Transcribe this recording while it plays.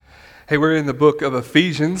Hey, we're in the book of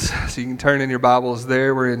Ephesians, so you can turn in your Bibles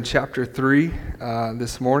there. We're in chapter 3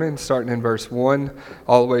 this morning, starting in verse 1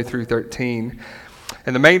 all the way through 13.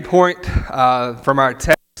 And the main point from our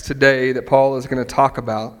text today that Paul is going to talk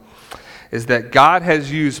about is that God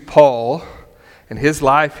has used Paul in his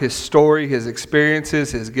life, his story, his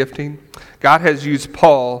experiences, his gifting. God has used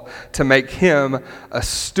Paul to make him a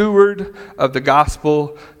steward of the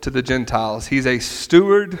gospel to the Gentiles. He's a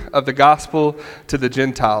steward of the gospel to the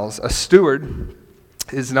Gentiles. A steward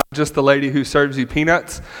is not just the lady who serves you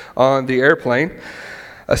peanuts on the airplane.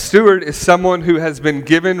 A steward is someone who has been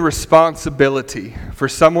given responsibility for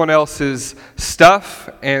someone else's stuff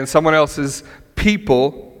and someone else's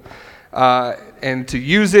people, and to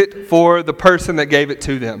use it for the person that gave it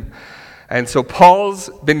to them. And so Paul's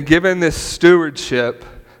been given this stewardship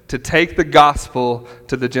to take the gospel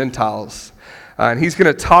to the Gentiles. And he's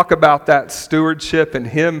going to talk about that stewardship and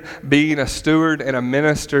him being a steward and a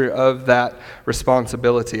minister of that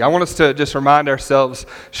responsibility. I want us to just remind ourselves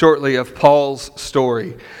shortly of Paul's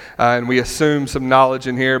story. And we assume some knowledge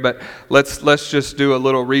in here, but let's just do a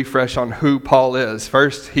little refresh on who Paul is.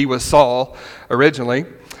 First, he was Saul originally.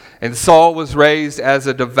 And Saul was raised as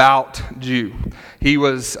a devout Jew. He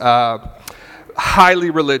was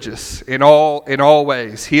highly religious in all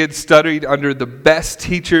ways. He had studied under the best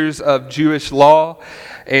teachers of Jewish law,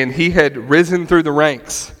 and he had risen through the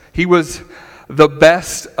ranks. He was the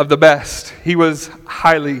best of the best. He was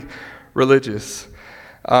highly religious.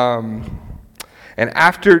 And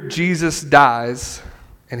after Jesus dies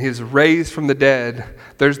and he's raised from the dead,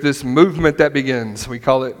 there's this movement that begins. We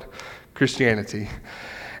call it Christianity.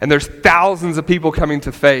 And there's thousands of people coming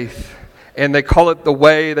to faith, and they call it the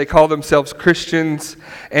way. They call themselves Christians.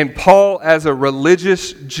 And Paul, as a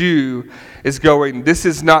religious Jew, is going, this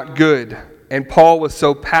is not good. And Paul was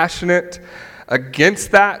so passionate against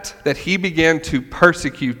that he began to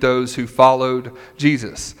persecute those who followed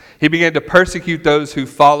Jesus. He began to persecute those who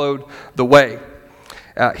followed the way.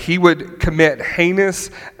 He would commit heinous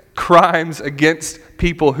crimes against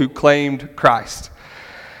people who claimed Christ.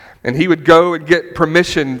 And he would go and get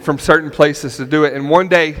permission from certain places to do it. And one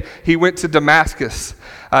day, he went to Damascus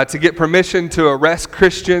to get permission to arrest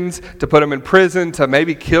Christians, to put them in prison, to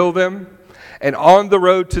maybe kill them. And on the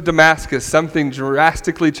road to Damascus, something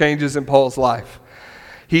drastically changes in Paul's life.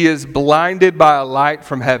 He is blinded by a light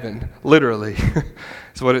from heaven, literally,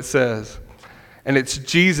 is what it says. And it's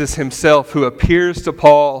Jesus himself who appears to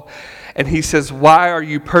Paul, and he says, "Why are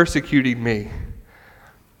you persecuting me?"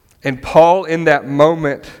 And Paul, in that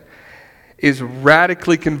moment, is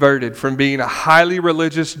radically converted from being a highly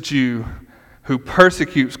religious Jew who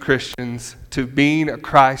persecutes Christians to being a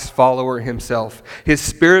Christ follower himself. His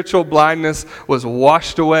spiritual blindness was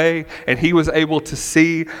washed away, and he was able to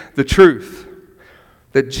see the truth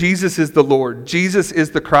that Jesus is the Lord, Jesus is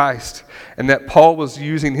the Christ, and that Paul was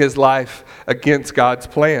using his life against God's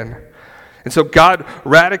plan. And so God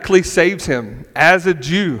radically saves him as a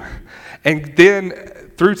Jew, and then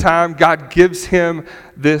through time, God gives him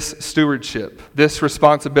this stewardship, this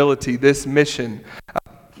responsibility, this mission.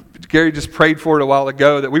 Gary just prayed for it a while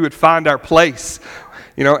ago, that we would find our place,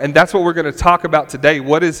 and that's what we're going to talk about today.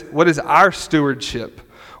 What is our stewardship?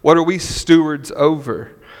 What are we stewards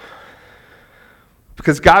over?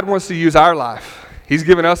 Because God wants to use our life. He's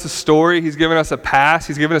given us a story. He's given us a past.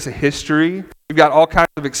 He's given us a history. We've got all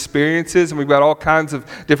kinds of experiences, and we've got all kinds of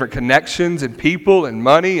different connections and people and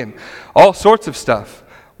money and all sorts of stuff.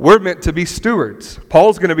 We're meant to be stewards.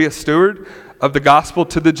 Paul's going to be a steward of the gospel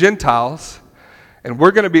to the Gentiles, and we're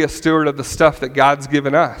going to be a steward of the stuff that God's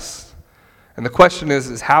given us. And the question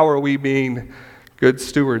is how are we being good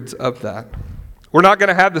stewards of that? We're not going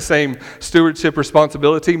to have the same stewardship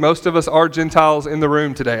responsibility. Most of us are Gentiles in the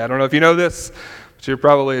room today. I don't know if you know this, but you're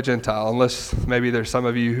probably a Gentile, unless maybe there's some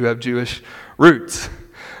of you who have Jewish roots.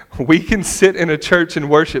 We can sit in a church and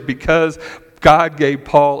worship because God gave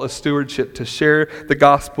Paul a stewardship to share the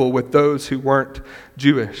gospel with those who weren't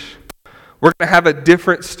Jewish. We're going to have a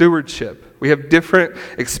different stewardship. We have different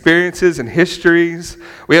experiences and histories.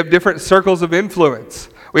 We have different circles of influence.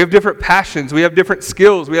 We have different passions. We have different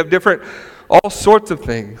skills. We have different all sorts of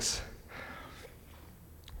things.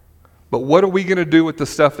 But what are we going to do with the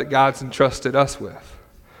stuff that God's entrusted us with?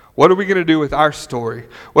 What are we going to do with our story?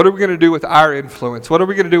 What are we going to do with our influence? What are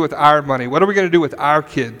we going to do with our money? What are we going to do with our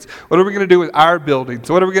kids? What are we going to do with our buildings?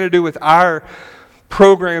 What are we going to do with our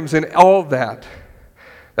programs and all that?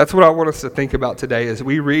 That's what I want us to think about today as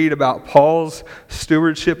we read about Paul's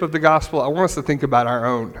stewardship of the gospel. I want us to think about our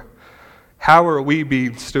own. How are we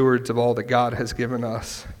being stewards of all that God has given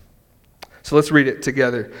us? So let's read it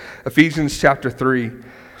together. Ephesians chapter 3,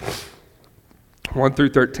 1 through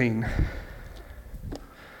 13.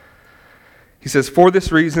 He says, "For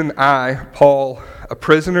this reason I, Paul, a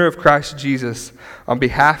prisoner of Christ Jesus, on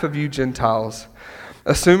behalf of you Gentiles,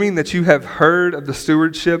 assuming that you have heard of the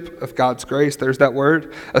stewardship of God's grace," there's that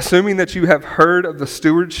word, "assuming that you have heard of the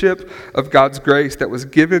stewardship of God's grace that was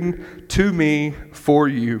given to me for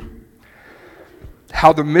you,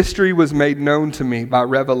 how the mystery was made known to me by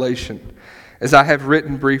revelation, as I have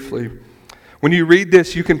written briefly. When you read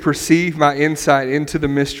this, you can perceive my insight into the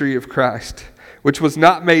mystery of Christ, which was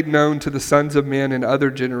not made known to the sons of men in other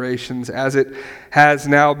generations, as it has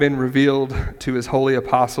now been revealed to his holy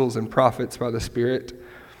apostles and prophets by the Spirit.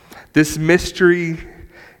 This mystery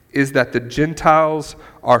is that the Gentiles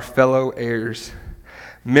are fellow heirs,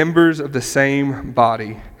 members of the same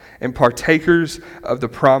body, and partakers of the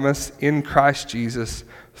promise in Christ Jesus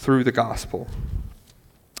through the gospel."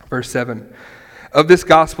 Verse 7, "Of this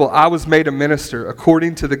gospel I was made a minister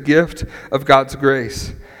according to the gift of God's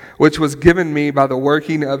grace, which was given me by the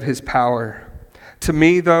working of his power. To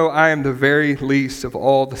me, though I am the very least of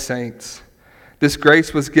all the saints, this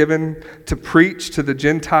grace was given to preach to the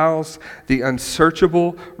Gentiles the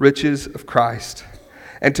unsearchable riches of Christ,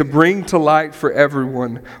 and to bring to light for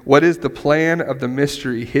everyone what is the plan of the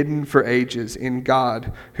mystery hidden for ages in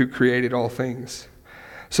God who created all things,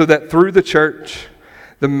 so that through the church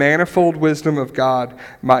the manifold wisdom of God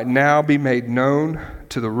might now be made known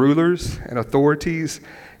to the rulers and authorities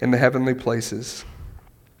in the heavenly places.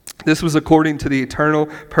 This was according to the eternal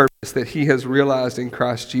purpose that he has realized in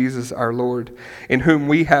Christ Jesus our Lord, in whom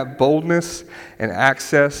we have boldness and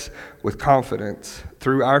access with confidence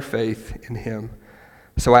through our faith in him.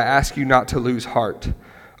 So I ask you not to lose heart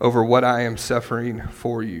over what I am suffering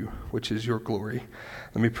for you, which is your glory."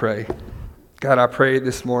 Let me pray. God, I pray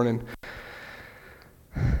this morning,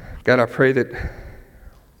 God, I pray that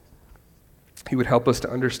you would help us to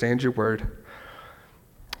understand your word.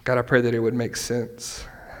 God, I pray that it would make sense.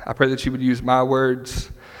 I pray that you would use my words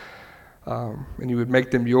and you would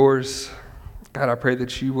make them yours. God, I pray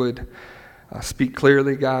that you would speak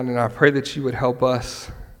clearly, God, and I pray that you would help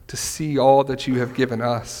us to see all that you have given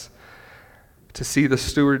us, to see the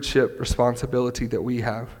stewardship responsibility that we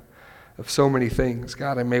have of so many things,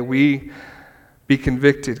 God, and may we be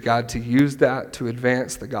convicted, God, to use that to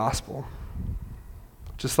advance the gospel,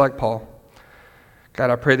 just like Paul. God,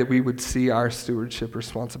 I pray that we would see our stewardship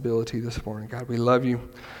responsibility this morning. God, we love you.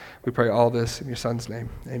 We pray all this in your Son's name.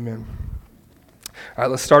 Amen. All right,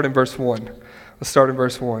 let's start in verse 1.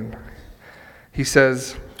 He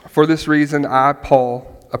says, "For this reason, I, Paul,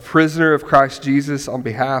 a prisoner of Christ Jesus, on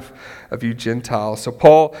behalf of you Gentiles." So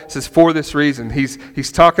Paul says, for this reason. He's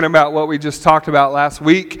talking about what we just talked about last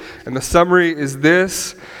week, and the summary is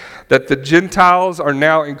this: that the Gentiles are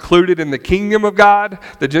now included in the kingdom of God,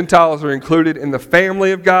 the Gentiles are included in the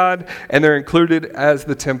family of God, and they're included as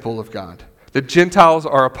the temple of God. The Gentiles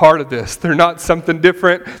are a part of this. They're not something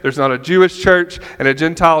different. There's not a Jewish church and a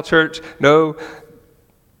Gentile church. No,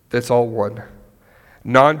 that's all one.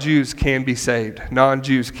 Non-Jews can be saved.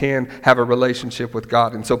 Non-Jews can have a relationship with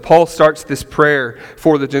God. And so Paul starts this prayer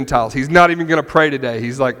for the Gentiles. He's not even going to pray today.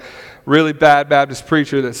 He's like really bad Baptist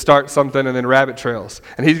preacher that starts something and then rabbit trails.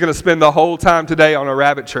 And he's going to spend the whole time today on a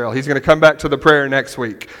rabbit trail. He's going to come back to the prayer next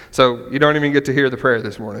week. So you don't even get to hear the prayer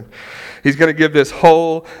this morning. He's going to give this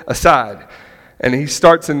whole aside. And he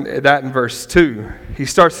starts in verse 2. He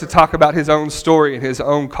starts to talk about his own story and his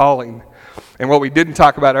own calling. And what we didn't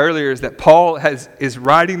talk about earlier is that Paul is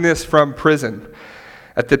writing this from prison.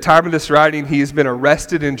 At the time of this writing, he has been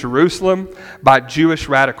arrested in Jerusalem by Jewish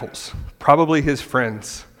radicals, probably his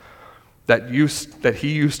friends that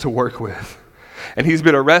he used to work with. And he's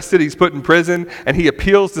been arrested, he's put in prison, and he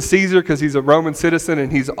appeals to Caesar because he's a Roman citizen,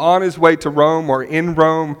 and he's on his way to Rome or in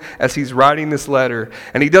Rome as he's writing this letter.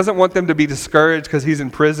 And he doesn't want them to be discouraged because he's in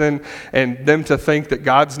prison and them to think that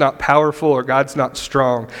God's not powerful or God's not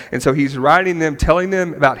strong. And so he's writing them, telling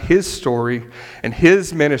them about his story and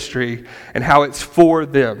his ministry and how it's for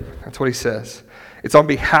them. That's what he says. It's on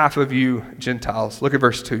behalf of you Gentiles. Look at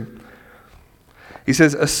verse 2. He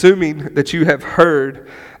says, assuming that you have heard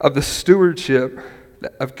of the stewardship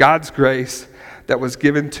of God's grace that was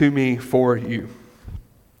given to me for you.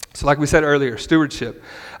 So like we said earlier, stewardship.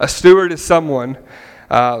 A steward is someone,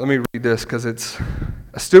 let me read this because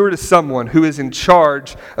a steward is someone who is in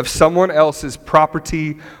charge of someone else's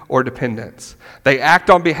property or dependence. They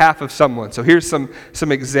act on behalf of someone. So here's some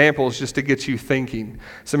examples just to get you thinking.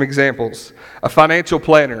 Some examples. A financial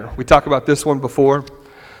planner. We talked about this one before.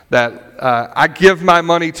 That I give my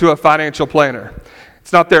money to a financial planner.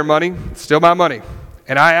 It's not their money, it's still my money.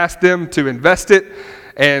 And I ask them to invest it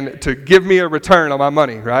and to give me a return on my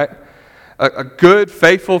money, right? A good,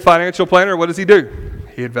 faithful financial planner, what does he do?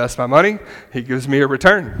 He invests my money. He gives me a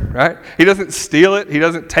return, right? He doesn't steal it. He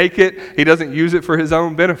doesn't take it. He doesn't use it for his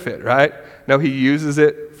own benefit, right? No, he uses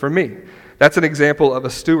it for me. That's an example of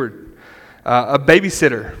a steward. A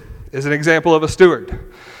babysitter is an example of a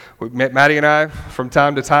steward. Maddie and I, from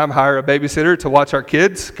time to time, hire a babysitter to watch our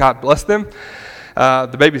kids. God bless them.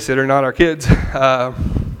 The babysitter, not our kids.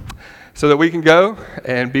 So that we can go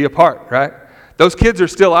and be a part, right? Those kids are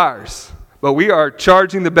still ours, but we are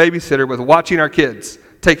charging the babysitter with watching our kids,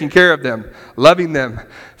 taking care of them, loving them,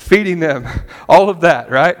 feeding them, all of that,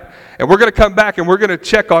 right? And we're going to come back and we're going to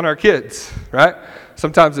check on our kids, right?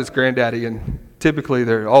 Sometimes it's granddaddy, and typically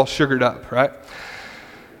they're all sugared up, right?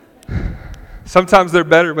 Sometimes they're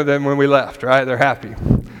better than when we left, right? They're happy.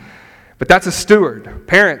 But that's a steward.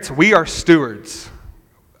 Parents, we are stewards.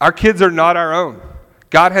 Our kids are not our own.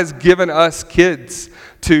 God has given us kids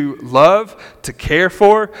to love, to care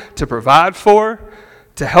for, to provide for,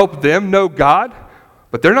 to help them know God,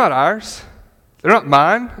 but they're not ours. They're not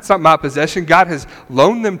mine. It's not my possession. God has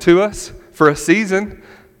loaned them to us for a season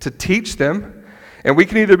to teach them, and we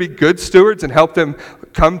can either be good stewards and help them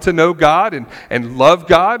come to know God and love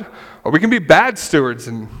God, or we can be bad stewards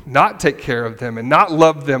and not take care of them and not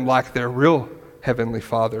love them like their real Heavenly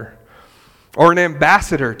Father. Or an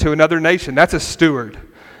ambassador to another nation. That's a steward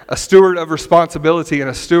of responsibility and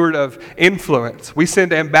a steward of influence. We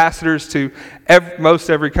send ambassadors to most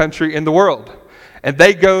every country in the world. And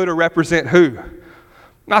they go to represent who?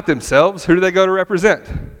 Not themselves. Who do they go to represent?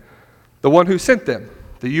 The one who sent them,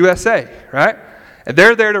 the USA, right? And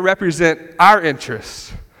they're there to represent our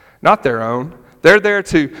interests, not their own. They're there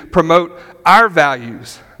to promote our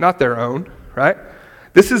values, not their own, right?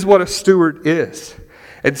 This is what a steward is.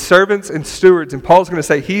 And servants and stewards, and Paul's going to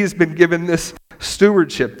say he has been given this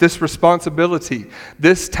stewardship, this responsibility,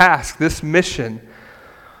 this task, this mission.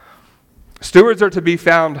 Stewards are to be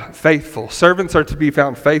found faithful. Servants are to be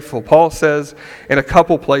found faithful. Paul says in a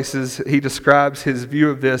couple places, he describes his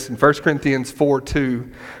view of this in 1 Corinthians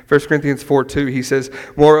 4:2. 1 Corinthians 4:2, he says,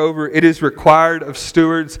 "Moreover, it is required of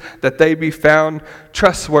stewards that they be found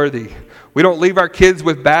trustworthy." We don't leave our kids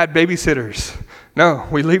with bad babysitters. No,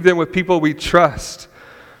 we leave them with people we trust.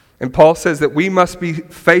 And Paul says that we must be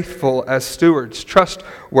faithful as stewards,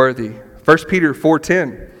 trustworthy. 1 Peter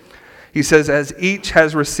 4:10, he says, "As each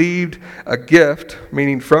has received a gift,"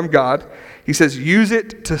 meaning from God, he says, "use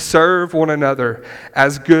it to serve one another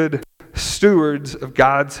as good stewards of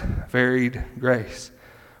God's varied grace."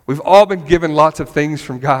 We've all been given lots of things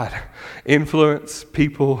from God. Influence,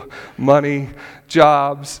 people, money,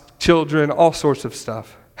 jobs, children, all sorts of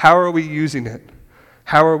stuff. How are we using it?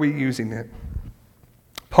 How are we using it?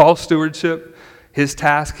 Paul's stewardship, his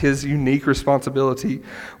task, his unique responsibility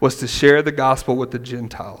was to share the gospel with the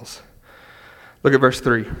Gentiles. Look at verse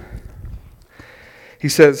 3. He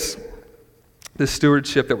says, this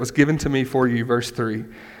stewardship that was given to me for you, verse 3,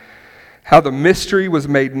 "How the mystery was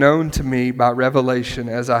made known to me by revelation,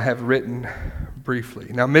 as I have written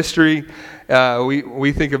briefly." Now, mystery,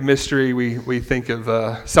 we think of mystery, we think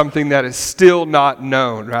of something that is still not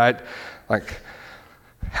known, right? Like,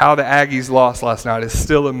 how the Aggies lost last night is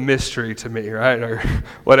still a mystery to me, right? Or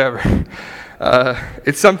whatever.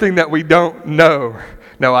 It's something that we don't know.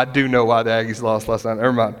 No, I do know why the Aggies lost last night.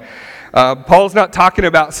 Never mind. Paul's not talking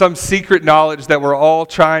about some secret knowledge that we're all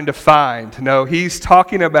trying to find. No, he's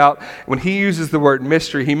talking about, when he uses the word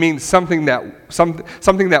mystery, he means something that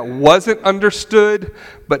wasn't understood,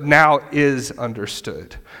 but now is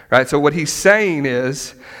understood. Right? So what he's saying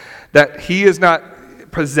is that he is not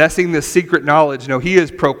possessing this secret knowledge. No, he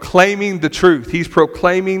is proclaiming the truth. He's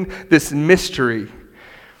proclaiming this mystery.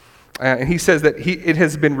 And he says that it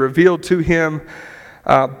has been revealed to him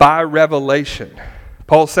by revelation.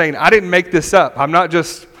 Paul's saying, I didn't make this up. I'm not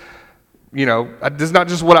just, this is not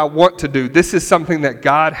just what I want to do. This is something that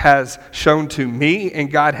God has shown to me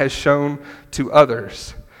and God has shown to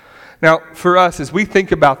others. Now, for us, as we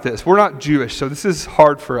think about this, we're not Jewish, so this is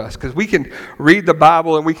hard for us because we can read the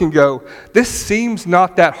Bible and we can go, this seems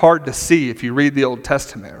not that hard to see if you read the Old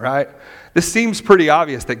Testament, right? This seems pretty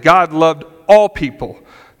obvious that God loved all people,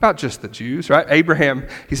 not just the Jews, right? Abraham,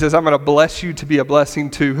 he says, I'm going to bless you to be a blessing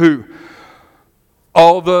to who?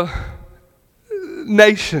 All the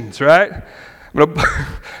nations, right?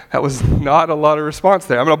 That was not a lot of response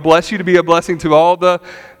there. I'm going to bless you to be a blessing to all the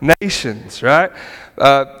nations, right?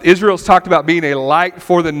 Israel's talked about being a light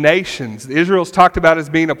for the nations. Israel's talked about as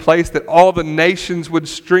being a place that all the nations would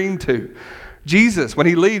stream to. Jesus, when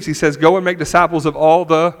he leaves, he says, go and make disciples of all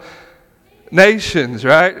the nations,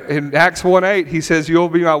 right? In Acts 1:8, he says, you'll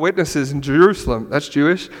be my witnesses in Jerusalem. That's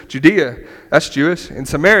Jewish. Judea, that's Jewish. In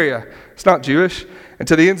Samaria, it's not Jewish. And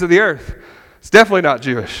to the ends of the earth, it's definitely not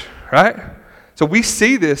Jewish, right? So we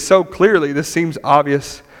see this so clearly. This seems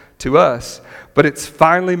obvious to us, but it's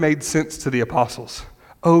finally made sense to the apostles.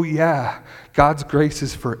 Oh yeah, God's grace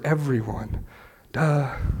is for everyone.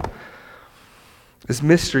 Duh. This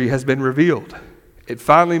mystery has been revealed. It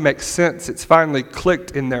finally makes sense. It's finally clicked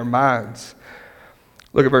in their minds.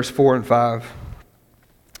 Look at verse 4 and 5.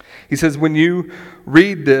 He says, when you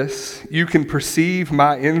read this, you can perceive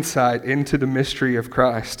my insight into the mystery of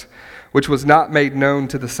Christ, which was not made known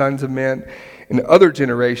to the sons of men in other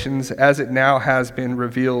generations, as it now has been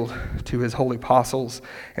revealed to his holy apostles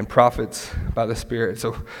and prophets by the Spirit.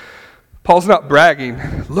 So Paul's not bragging.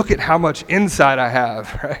 Look at how much insight I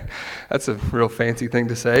have. Right? That's a real fancy thing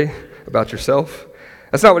to say about yourself.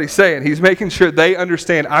 That's not what he's saying. He's making sure they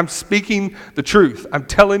understand, I'm speaking the truth. I'm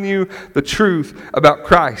telling you the truth about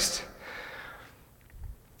Christ.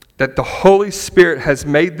 That the Holy Spirit has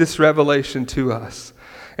made this revelation to us.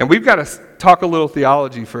 And we've got to talk a little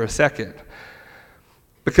theology for a second.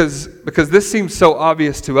 Because this seems so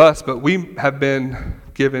obvious to us, but we have been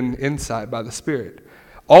given insight by the Spirit.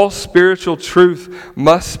 All spiritual truth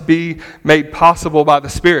must be made possible by the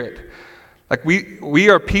Spirit. Like we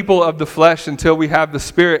are people of the flesh until we have the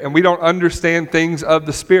Spirit, and we don't understand things of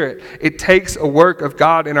the Spirit. It takes a work of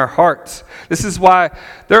God in our hearts. This is why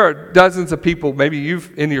there are dozens of people, maybe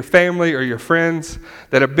you've in your family or your friends,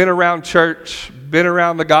 that have been around church, been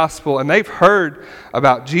around the gospel, and they've heard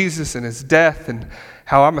about Jesus and his death and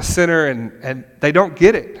how I'm a sinner, and they don't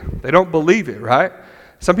get it. They don't believe it, right?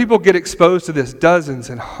 Some people get exposed to this dozens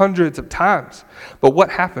and hundreds of times. But what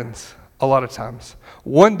happens a lot of times?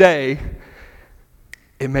 One day,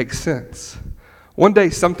 it makes sense. One day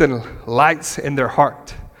something lights in their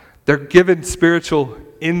heart. They're given spiritual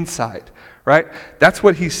insight, right? That's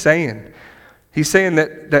what he's saying. He's saying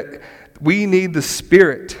that we need the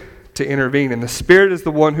Spirit to intervene, and the Spirit is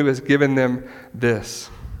the one who has given them this.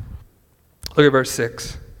 Look at verse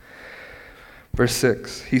 6. Verse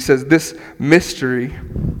 6, he says, this mystery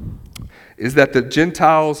is that the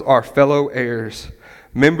Gentiles are fellow heirs,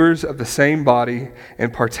 members of the same body,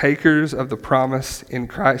 and partakers of the promise in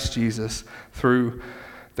Christ Jesus through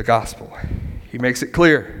the gospel. He makes it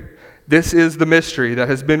clear. This is the mystery that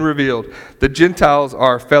has been revealed. The Gentiles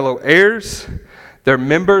are fellow heirs. They're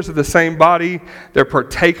members of the same body. They're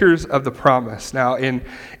partakers of the promise. Now,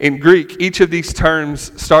 in Greek, each of these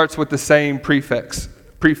terms starts with the same prefix,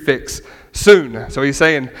 soon. So he's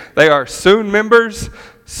saying they are soon members,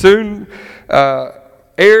 soon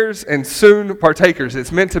heirs, and soon partakers.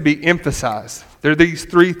 It's meant to be emphasized. They're these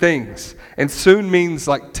three things. And soon means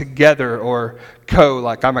like together or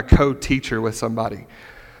like I'm a co-teacher with somebody.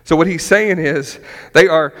 So what he's saying is they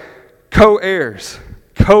are co-heirs,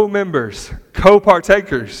 co-members,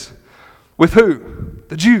 co-partakers. With who?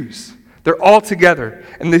 The Jews. They're all together.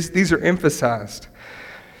 And these are emphasized.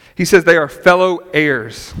 He says they are fellow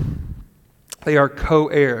heirs. They are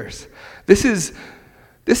co-heirs. This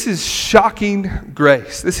is shocking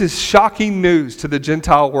grace. This is shocking news to the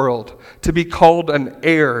Gentile world to be called an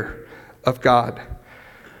heir of God.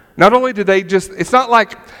 Not only do they it's not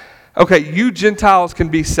like, okay, you Gentiles can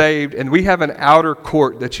be saved and we have an outer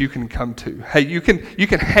court that you can come to. Hey, you can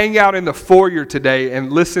hang out in the foyer today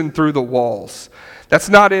and listen through the walls. That's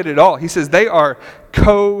not it at all. He says they are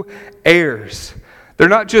co-heirs. They're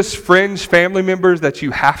not just fringe family members that you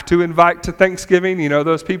have to invite to Thanksgiving. You know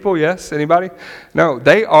those people? Yes? Anybody? No,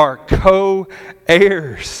 they are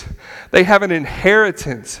co-heirs. They have an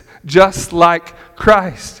inheritance just like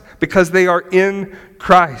Christ because they are in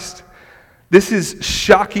Christ. This is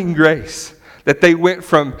shocking grace that they went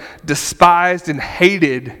from despised and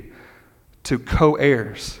hated to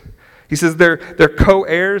co-heirs. He says they're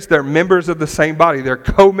co-heirs, they're members of the same body, they're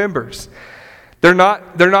co-members. They're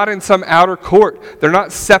not in some outer court. They're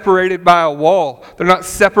not separated by a wall. They're not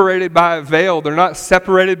separated by a veil. They're not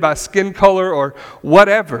separated by skin color or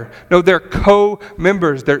whatever. No, they're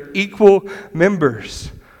co-members. They're equal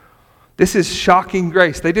members. This is shocking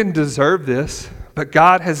grace. They didn't deserve this, but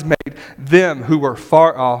God has made them who were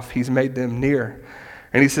far off, He's made them near.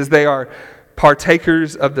 And He says they are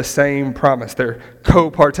partakers of the same promise. They're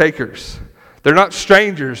co-partakers. They're not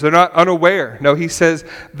strangers. They're not unaware. No, he says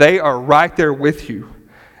they are right there with you.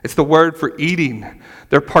 It's the word for eating.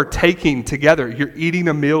 They're partaking together. You're eating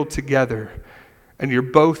a meal together, and you're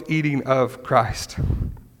both eating of Christ.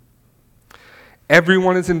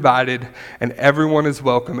 Everyone is invited, and everyone is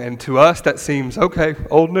welcome. And to us, that seems, okay,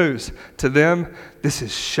 old news. To them, this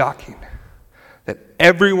is shocking. That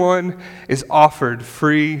everyone is offered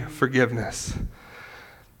free forgiveness.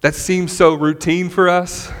 That seems so routine for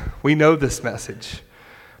us. We know this message.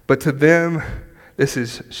 But to them, this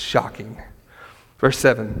is shocking. Verse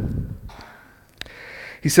 7.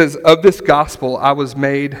 He says, of this gospel I was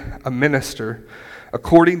made a minister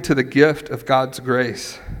according to the gift of God's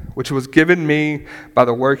grace, which was given me by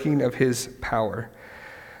the working of his power.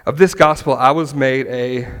 Of this gospel I was made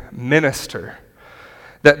a minister.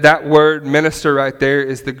 That word minister right there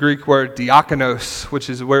is the Greek word diakonos, which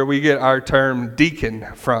is where we get our term deacon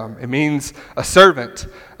from. It means a servant,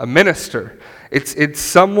 a minister. It's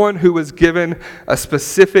someone who was given a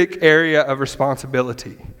specific area of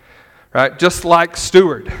responsibility, right? Just like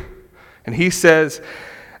steward. And he says,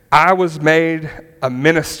 I was made a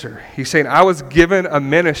minister. He's saying, I was given a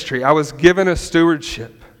ministry. I was given a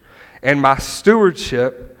stewardship. And my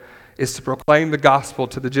stewardship is to proclaim the gospel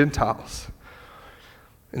to the Gentiles.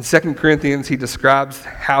 In 2 Corinthians, he describes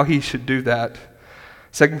how he should do that.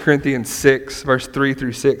 2 Corinthians 6, verse 3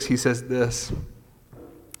 through 6, he says this.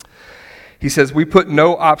 He says, we put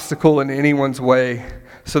no obstacle in anyone's way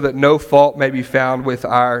so that no fault may be found with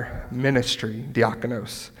our ministry,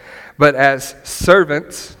 diakonos. But as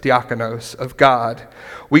servants, diakonos, of God,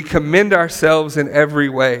 we commend ourselves in every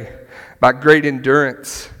way by great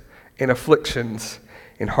endurance in afflictions,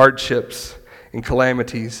 in hardships, in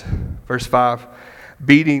calamities. Verse 5,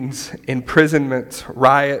 beatings, imprisonments,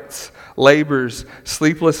 riots, labors,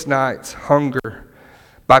 sleepless nights, hunger,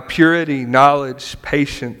 by purity, knowledge,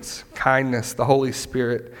 patience, kindness, the Holy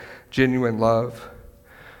Spirit, genuine love.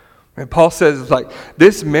 And Paul says, like,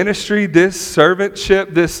 this ministry, this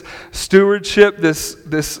servantship, this stewardship,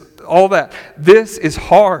 this all that, this is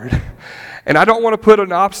hard. And I don't want to put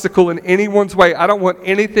an obstacle in anyone's way. I don't want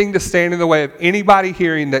anything to stand in the way of anybody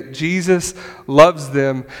hearing that Jesus loves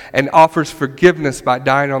them and offers forgiveness by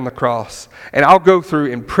dying on the cross. And I'll go through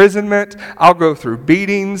imprisonment, I'll go through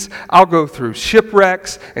beatings, I'll go through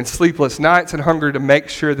shipwrecks and sleepless nights and hunger to make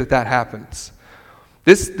sure that that happens.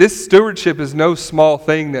 This stewardship is no small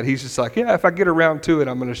thing that he's just like, yeah, if I get around to it,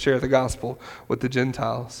 I'm going to share the gospel with the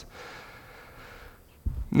Gentiles.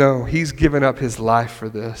 No, he's given up his life for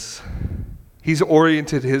this. He's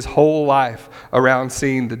oriented his whole life around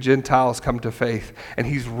seeing the Gentiles come to faith. And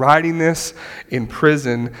he's writing this in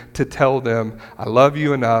prison to tell them, I love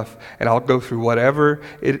you enough, and I'll go through whatever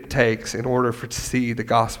it takes in order to see the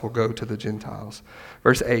gospel go to the Gentiles.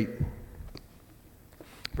 Verse 8.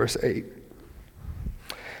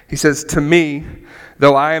 He says, to me,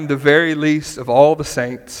 though I am the very least of all the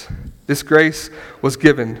saints, this grace was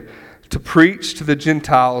given to preach to the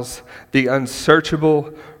Gentiles the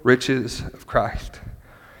unsearchable riches of Christ.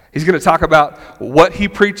 He's going to talk about what he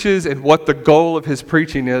preaches and what the goal of his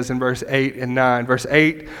preaching is in verse 8 and 9. Verse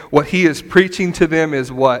 8, what he is preaching to them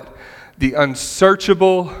is what? The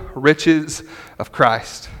unsearchable riches of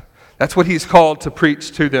Christ. That's what he's called to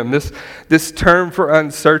preach to them. This term for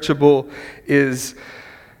unsearchable is,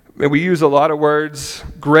 and we use a lot of words,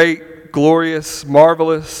 great, glorious,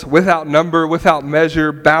 marvelous, without number, without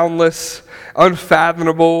measure, boundless,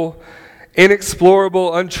 unfathomable,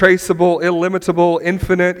 inexplorable, untraceable, illimitable,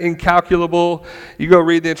 infinite, incalculable. You go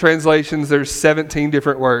read the translations, there's 17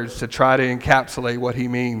 different words to try to encapsulate what he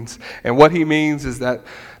means. And what he means is that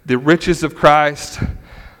the riches of Christ,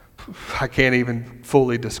 I can't even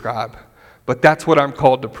fully describe. But that's what I'm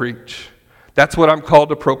called to preach. That's what I'm called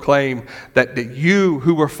to proclaim, that you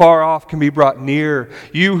who were far off can be brought near.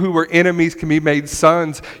 You who were enemies can be made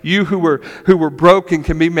sons. You who were broken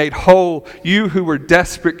can be made whole. You who were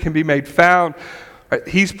desperate can be made found.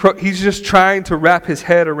 He's just trying to wrap his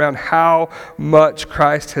head around how much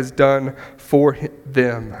Christ has done for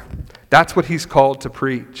them. That's what he's called to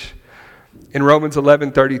preach. In Romans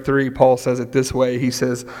 11:33, Paul says it this way. He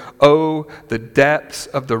says, "Oh, the depths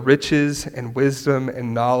of the riches and wisdom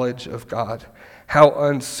and knowledge of God. How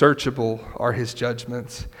unsearchable are his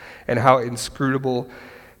judgments and how inscrutable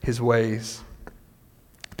his ways."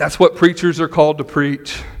 That's what preachers are called to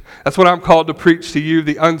preach. That's what I'm called to preach to you,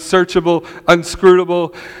 the unsearchable,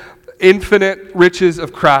 unscrutable, infinite riches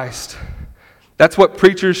of Christ. That's what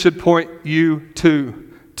preachers should point you to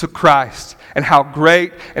Christ, and how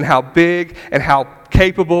great and how big and how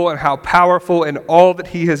capable and how powerful and all that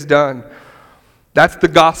he has done. That's the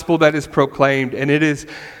gospel that is proclaimed, and it is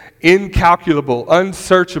incalculable,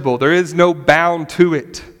 unsearchable. There is no bound to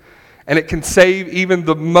it. And it can save even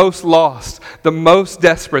the most lost, the most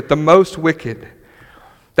desperate, the most wicked.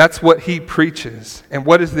 That's what he preaches. And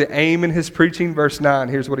what is the aim in his preaching? Verse 9,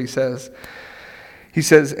 here's what he says. He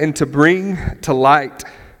says, "And to bring to light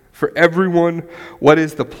for everyone what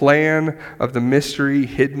is the plan of the mystery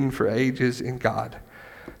hidden for ages in God."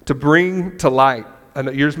 To bring to light.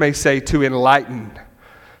 And yours may say to enlighten.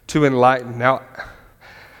 To enlighten. Now,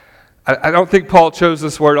 I don't think Paul chose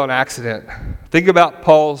this word on accident. Think about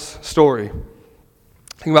Paul's story.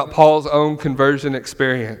 Think about Paul's own conversion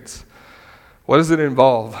experience. What does it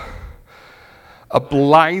involve? A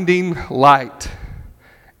blinding light.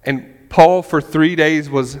 And Paul for 3 days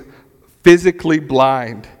was physically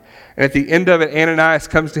blind. And at the end of it, Ananias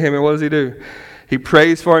comes to him, and what does he do? He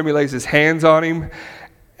prays for him, he lays his hands on him,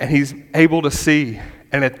 and he's able to see.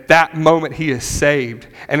 And at that moment, he is saved.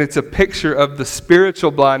 And it's a picture of the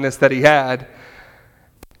spiritual blindness that he had.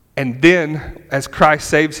 And then, as Christ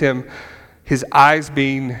saves him, his eyes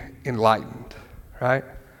being enlightened, right?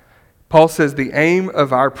 Paul says the aim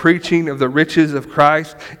of our preaching of the riches of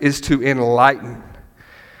Christ is to enlighten,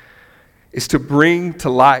 is to bring to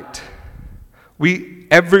light.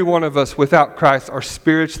 Every one of us without Christ are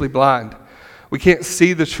spiritually blind. We can't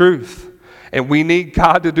see the truth. And we need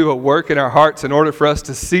God to do a work in our hearts in order for us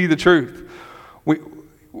to see the truth.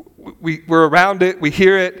 We're around it, we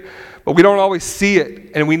hear it, but we don't always see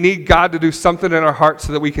it. And we need God to do something in our hearts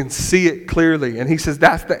so that we can see it clearly. And he says,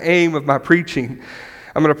 that's the aim of my preaching.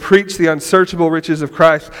 I'm going to preach the unsearchable riches of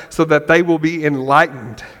Christ so that they will be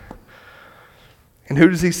enlightened. And who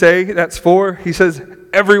does he say that's for? He says,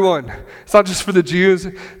 everyone. It's not just for the Jews,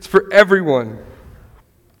 it's for everyone.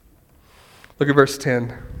 Look at verse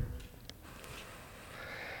 10.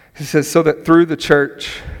 He says, so that through the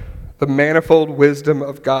church, the manifold wisdom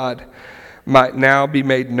of God might now be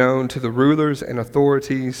made known to the rulers and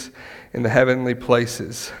authorities in the heavenly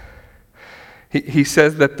places. He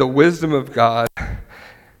says that the wisdom of God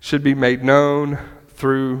should be made known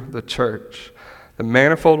through the church. The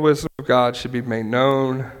manifold wisdom of God should be made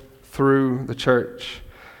known through the church.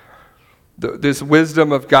 This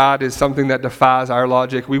wisdom of God is something that defies our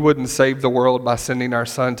logic. We wouldn't save the world by sending our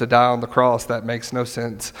son to die on the cross. That makes no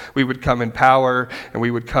sense. We would come in power and we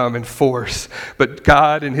would come in force. But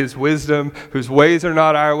God in his wisdom, whose ways are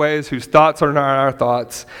not our ways, whose thoughts are not our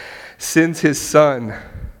thoughts, sends his son.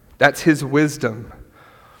 That's his wisdom.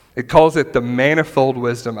 It calls it the manifold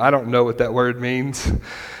wisdom. I don't know what that word means.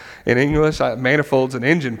 In English, manifold's an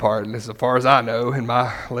engine part, as far as I know in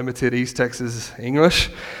my limited East Texas English.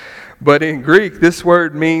 But in Greek, this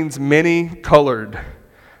word means many-colored.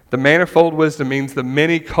 The manifold wisdom means the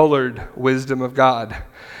many-colored wisdom of God.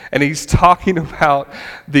 And he's talking about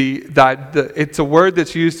it's a word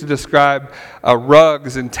that's used to describe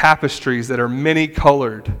rugs and tapestries that are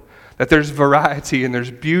many-colored. That there's variety and there's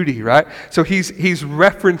beauty, right? So he's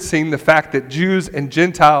referencing the fact that Jews and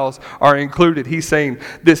Gentiles are included. He's saying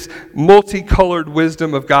this multicolored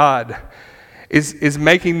wisdom of God is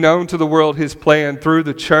making known to the world his plan through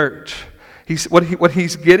the church. What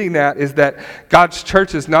he's getting at is that God's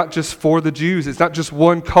church is not just for the Jews. It's not just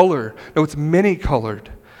one color. No, it's many-colored.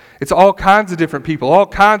 It's all kinds of different people, all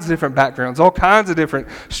kinds of different backgrounds, all kinds of different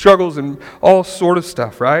struggles and all sort of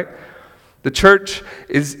stuff, right? The church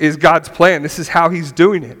is God's plan. This is how he's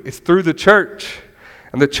doing it. It's through the church.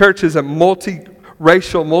 And the church is a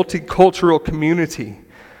multi-racial, multicultural community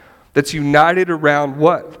that's united around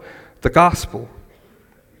what? The gospel.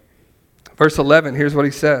 Verse 11, here's what he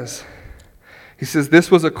says. He says, this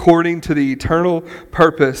was according to the eternal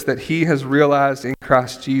purpose that he has realized in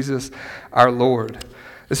Christ Jesus our Lord.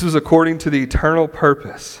 This was according to the eternal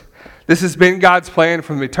purpose. This has been God's plan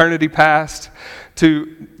from eternity past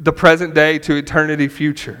to the present day to eternity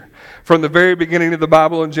future. From the very beginning of the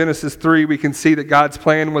Bible in Genesis 3, we can see that God's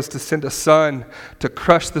plan was to send a son to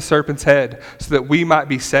crush the serpent's head so that we might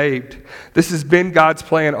be saved. This has been God's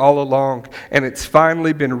plan all along, and it's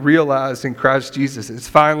finally been realized in Christ Jesus. It's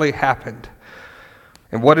finally happened.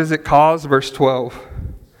 And what does it cause? Verse 12.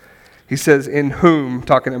 He says, in whom,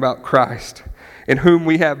 talking about Christ, in whom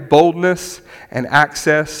we have boldness and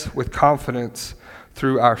access with confidence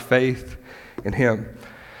through our faith in him.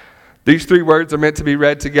 These three words are meant to be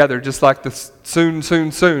read together, just like the soon,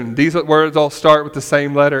 soon, soon. These words all start with the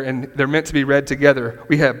same letter, and they're meant to be read together.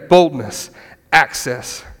 We have boldness,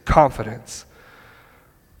 access, confidence.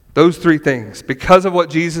 Those three things. Because of what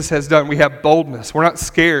Jesus has done, we have boldness. We're not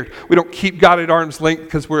scared. We don't keep God at arm's length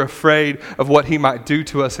because we're afraid of what he might do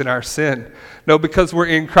to us in our sin. No, because we're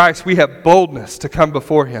in Christ, we have boldness to come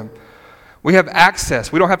before him. We have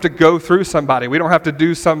access. We don't have to go through somebody. We don't have to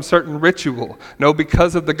do some certain ritual. No,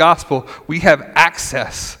 because of the gospel, we have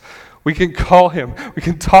access. We can call him. We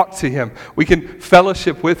can talk to him. We can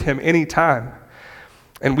fellowship with him anytime.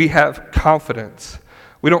 And we have confidence.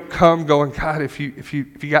 We don't come going, God, if you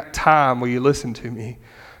got time, will you listen to me?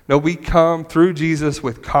 No, we come through Jesus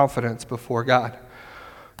with confidence before God,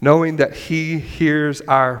 knowing that he hears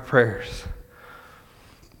our prayers.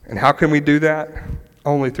 And how can we do that?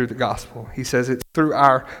 Only through the gospel. He says it's through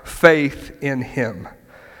our faith in him.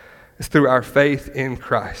 It's through our faith in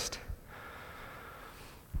Christ.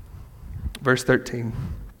 Verse 13.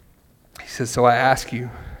 He says, so I ask you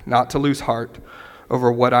not to lose heart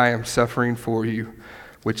over what I am suffering for you,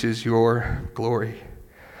 which is your glory.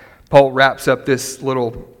 Paul wraps up this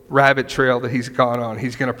little rabbit trail that he's gone on.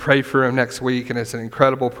 He's going to pray for him next week, and it's an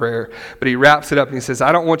incredible prayer. But he wraps it up and he says,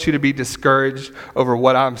 I don't want you to be discouraged over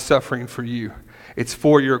what I'm suffering for you. It's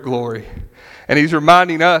for your glory. And he's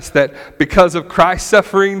reminding us that because of Christ's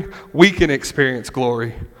suffering, we can experience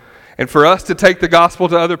glory. And for us to take the gospel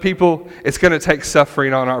to other people, it's going to take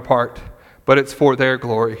suffering on our part, but it's for their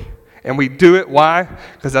glory. And we do it, why?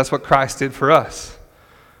 Because that's what Christ did for us.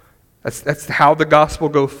 That's how the gospel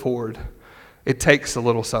goes forward. It takes a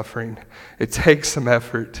little suffering. It takes some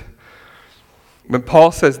effort. When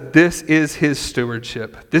Paul says this is his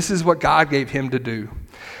stewardship, this is what God gave him to do.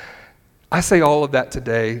 I say all of that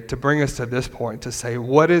today to bring us to this point, to say,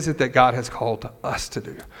 what is it that God has called us to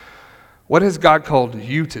do? What has God called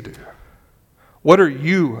you to do? What are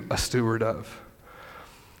you a steward of?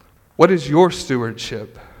 What is your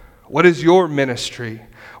stewardship? What is your ministry?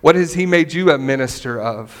 What has he made you a minister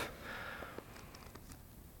of?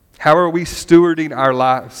 How are we stewarding our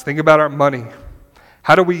lives? Think about our money.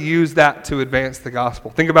 How do we use that to advance the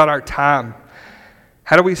gospel? Think about our time.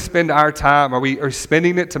 How do we spend our time? Are we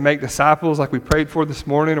spending it to make disciples like we prayed for this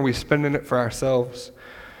morning? Or are we spending it for ourselves?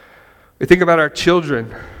 We think about our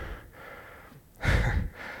children.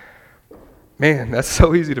 Man, that's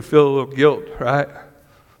so easy to feel a little guilt, right?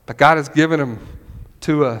 But God has given them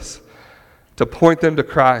to us to point them to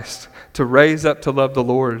Christ, to raise up to love the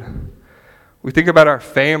Lord. We think about our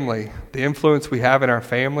family, the influence we have in our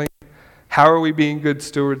family. How are we being good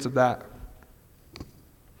stewards of that?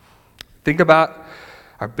 Think about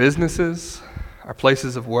our businesses, our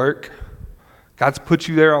places of work. God's put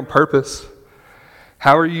you there on purpose.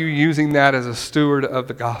 How are you using that as a steward of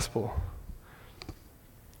the gospel?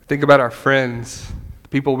 Think about our friends, the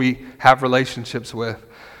people we have relationships with.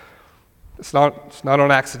 It's not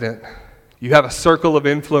on accident. You have a circle of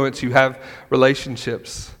influence. You have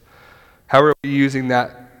relationships. How are we using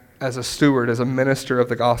that as a steward, as a minister of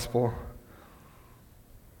the gospel?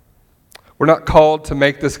 We're not called to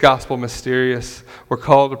make this gospel mysterious. We're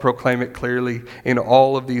called to proclaim it clearly in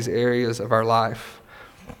all of these areas of our life.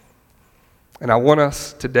 And I want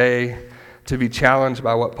us today to be challenged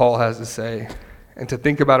by what Paul has to say and to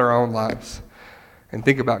think about our own lives and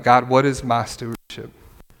think about, God, what is my stewardship?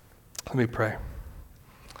 Let me pray.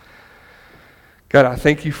 God, I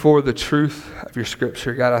thank you for the truth of your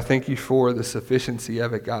scripture. God, I thank you for the sufficiency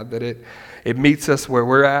of it, God, that it meets us where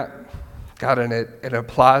we're at, God, and it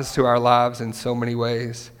applies to our lives in so many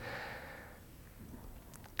ways.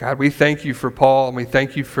 God, we thank you for Paul, and we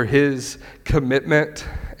thank you for his commitment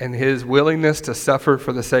and his willingness to suffer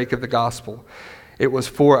for the sake of the gospel. It was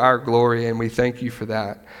for our glory, and we thank you for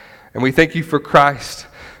that. And we thank you for Christ,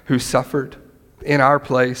 who suffered in our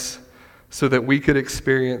place so that we could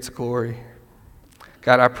experience glory.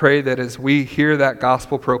 God, I pray that as we hear that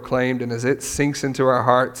gospel proclaimed and as it sinks into our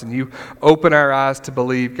hearts and you open our eyes to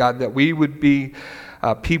believe, God, that we would be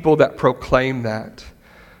people that proclaim that.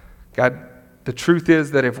 God, the truth is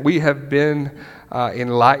that if we have been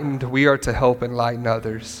enlightened, we are to help enlighten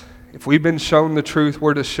others. If we've been shown the truth,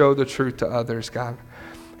 we're to show the truth to others, God.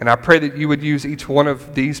 And I pray that you would use each one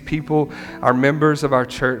of these people, our members of our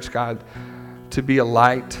church, God, to be a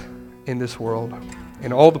light in this world,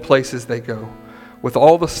 in all the places they go. With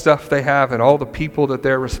all the stuff they have and all the people that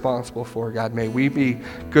they're responsible for, God, may we be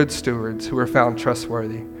good stewards who are found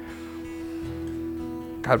trustworthy.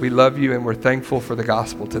 God, we love you and we're thankful for the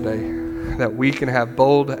gospel today, that we can have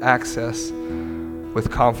bold access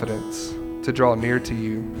with confidence to draw near to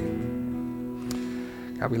you.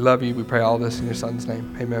 God, we love you. We pray all this in your Son's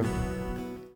name. Amen.